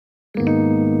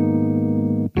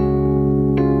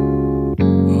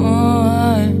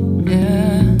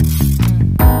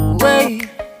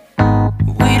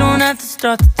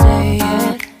start the day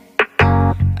yet.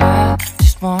 I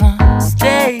just wanna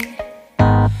stay,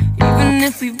 even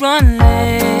if we run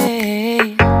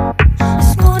late.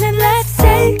 This morning let's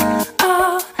take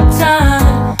our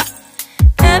time.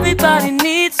 Everybody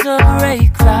needs a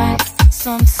break, right?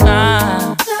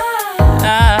 Sometimes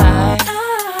I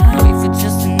wait for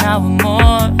just an hour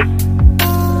more.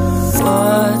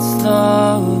 What's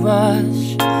the rush?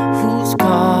 Who's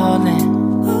calling?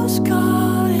 Who's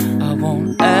calling? I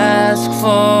won't ask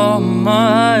for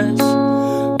much.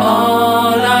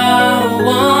 All I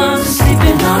want is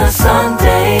sleeping on a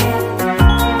Sunday.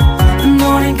 The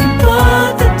morning can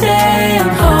put the day on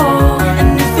hold.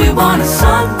 And if we want a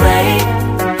sun ray,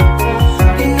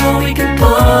 we know we can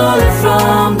pull it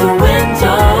from the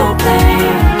window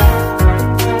pane.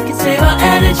 We can save our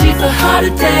energy for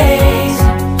harder days.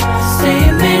 Stay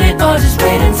a minute or just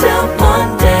wait until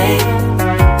Monday.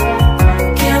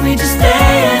 Can we just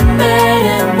stay in bed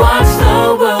and watch the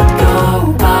world go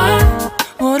by?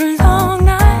 What a long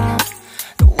night,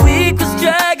 the week was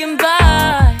dragging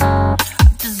by. I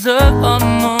deserve a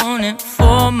morning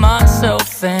for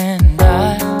myself and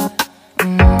I.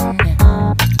 I'm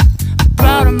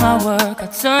proud of my work, I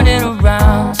turned it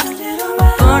around.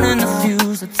 I'm burning the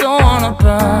fuse, I don't wanna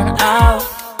burn out.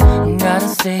 Gotta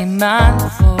stay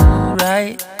mindful,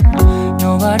 right?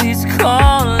 Nobody's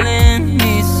calling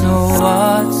me, so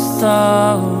what's the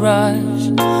rush?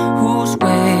 Who's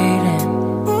waiting?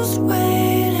 Who's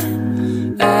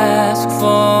waiting? Ask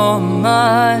for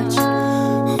much.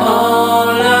 All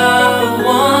I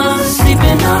want is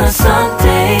sleeping on a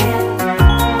Sunday.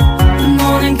 The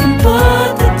morning can put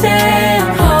the day on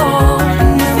hold.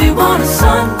 And if we want a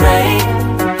sun ray,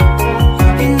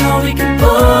 you know we can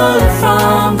pull it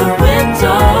from the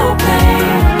window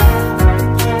pane.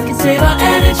 We can save our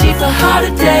energy for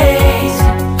harder days.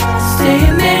 Stay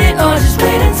a minute or just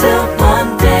wait until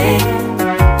Monday.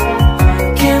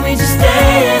 Can we just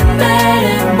stay in bed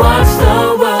and watch the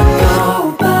world go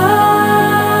by?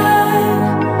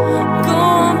 Go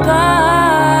on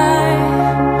by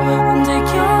and take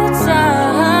your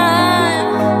time.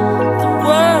 The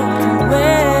world can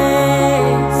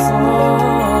wait for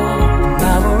an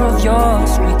hour of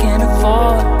yours we can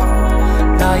afford.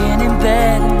 Lying in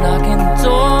bed and locking the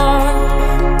door.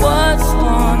 What's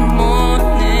one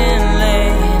morning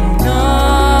laying up?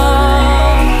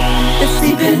 It's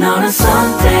sleeping on a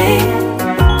Sunday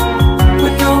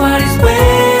when nobody's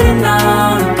waiting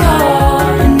on a call.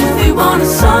 And if we want a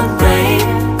sun ray,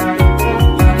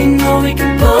 you know we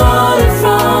can pull it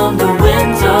from the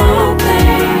window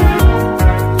pane.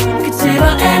 We can save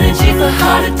our energy for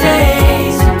harder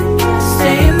days.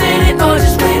 Stay a minute or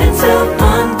just wait until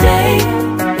Monday.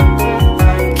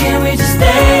 Can we just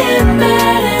stay in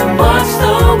bed and watch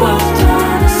the world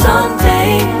turn to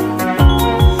Sunday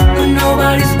when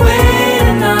nobody's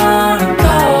waiting on a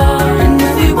call? And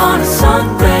if we want a sun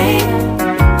ray,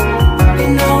 you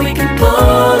know we can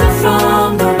pull it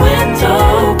from the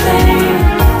window pane.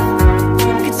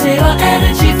 We can save our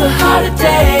energy for harder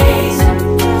days.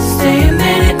 Stay a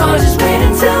minute or just wait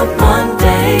until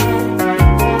Monday.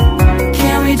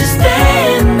 Can we just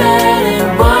stay in bed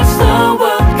and watch the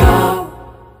world go?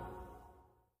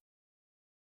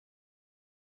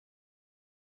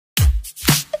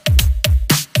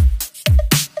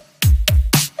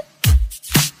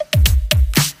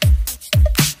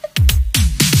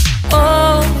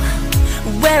 Oh,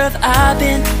 where have I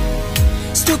been?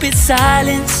 Stupid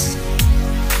silence.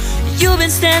 You've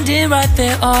been standing right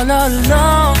there all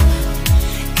along.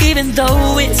 Even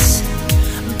though it's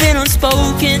been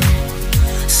unspoken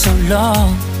so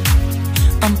long,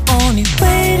 I'm only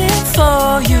waiting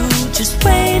for you, just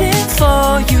waiting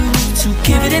for you to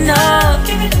give it enough.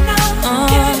 You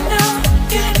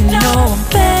know I'm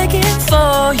begging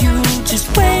for you,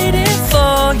 just waiting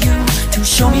for you to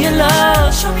show me your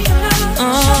love.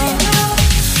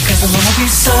 Cause I wanna be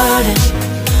certain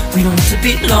we don't have to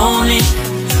be lonely,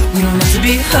 we don't have to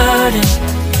be hurting.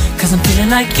 Cause I'm feeling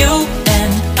like you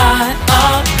and I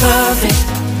are perfect.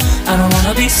 I don't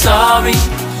wanna be sorry,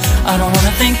 I don't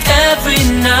wanna think every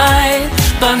night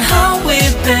about how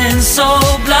we've been so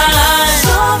blind.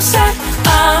 So upset,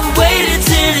 I've waited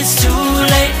till it's too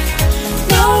late.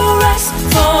 No rest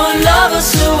for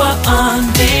lovers who are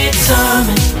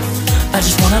undetermined. I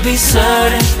just wanna be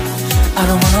certain, I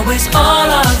don't wanna waste all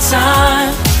our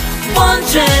time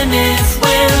wondering if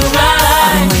we're right.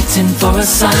 I've been waiting for a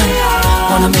sign,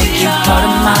 wanna make you part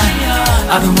of mine.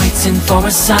 I've been waiting for a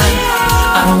sign,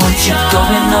 I don't want you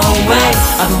going away.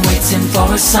 I've been waiting for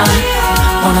a sign,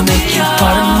 wanna make you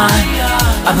part of mine.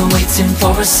 I've been waiting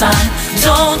for a sign.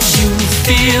 Don't you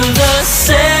feel the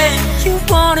same? You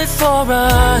want it for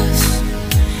us,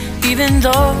 Even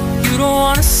though you don't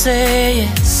wanna say it,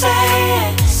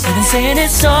 you've been saying it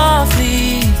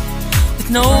softly with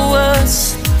no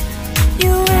words.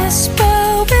 You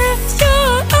whisper with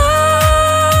your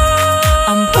eyes.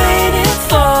 I'm waiting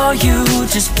for you,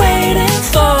 just waiting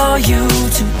for you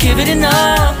to give it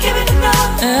enough. Give it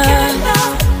enough, give it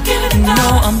enough, give it enough. No,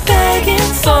 I'm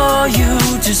begging for you,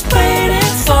 just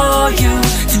waiting for you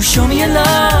to show me your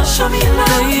love, baby. Show me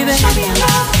your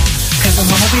love. 'Cause I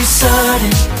wanna be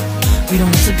certain we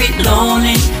don't have to be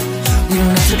lonely, we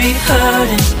don't have to be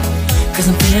hurting. 'Cause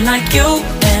I'm feeling like you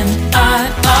and I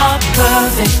are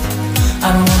perfect. I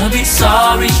don't wanna be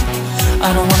sorry,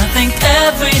 I don't wanna think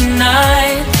every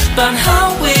night about how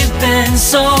we've been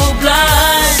so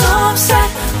blind. So upset,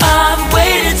 I've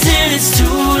waited till it's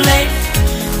too late.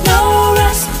 No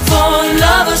rest for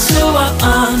lovers who are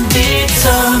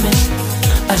undetermined.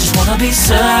 I just wanna be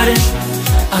certain,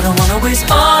 I don't wanna waste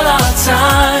all our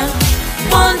time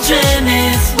wondering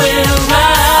if we're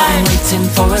right. I've been waiting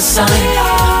for a sign,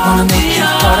 wanna make you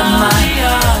part of mine.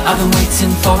 I've been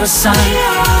waiting for a sign,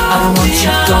 I don't want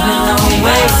you going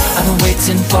away. I've been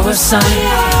waiting for a sign,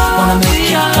 wanna make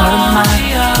you part of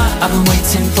mine. I've been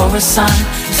waiting for a sign.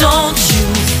 Don't you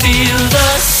feel the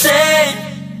same?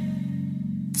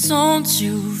 Don't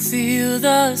you feel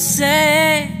the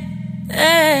same?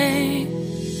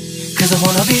 'Cause I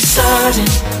wanna be certain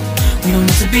we don't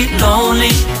have to be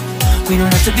lonely, we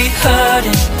don't have to be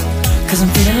hurting. 'Cause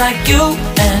I'm feeling like you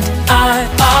and I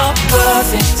are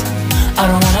perfect. I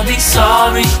don't wanna be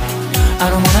sorry, I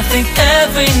don't wanna think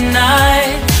every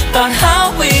night about how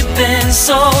we've been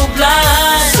so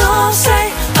blind. So say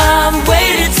I'm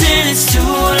waiting till it's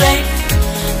too late.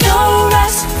 No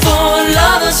rest for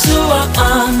lovers who are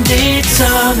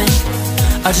undetermined.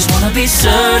 I just wanna be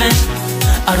certain,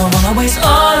 I don't wanna waste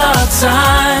all our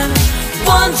time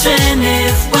wondering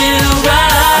if we're right.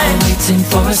 I've been waiting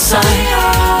for a sign,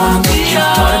 wanna make you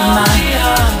part of mine.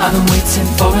 I've been waiting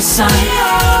for a sign,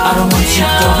 I don't want you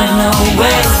going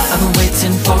away. I've been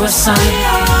waiting for a sign,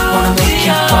 wanna make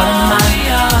you part of mine.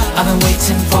 I've been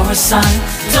waiting for a sign.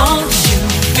 Don't you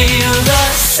feel the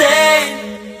same?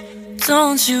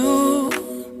 Don't you,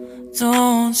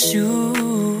 don't you?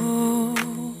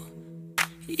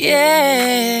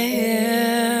 Yeah.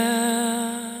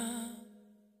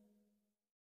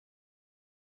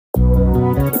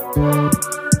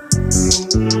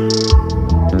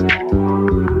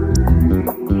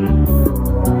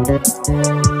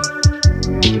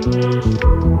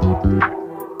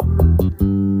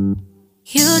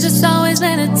 You just always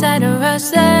been a tighter rush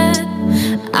that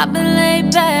I've been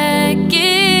laid back,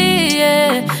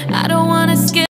 yeah. I don't wanna skip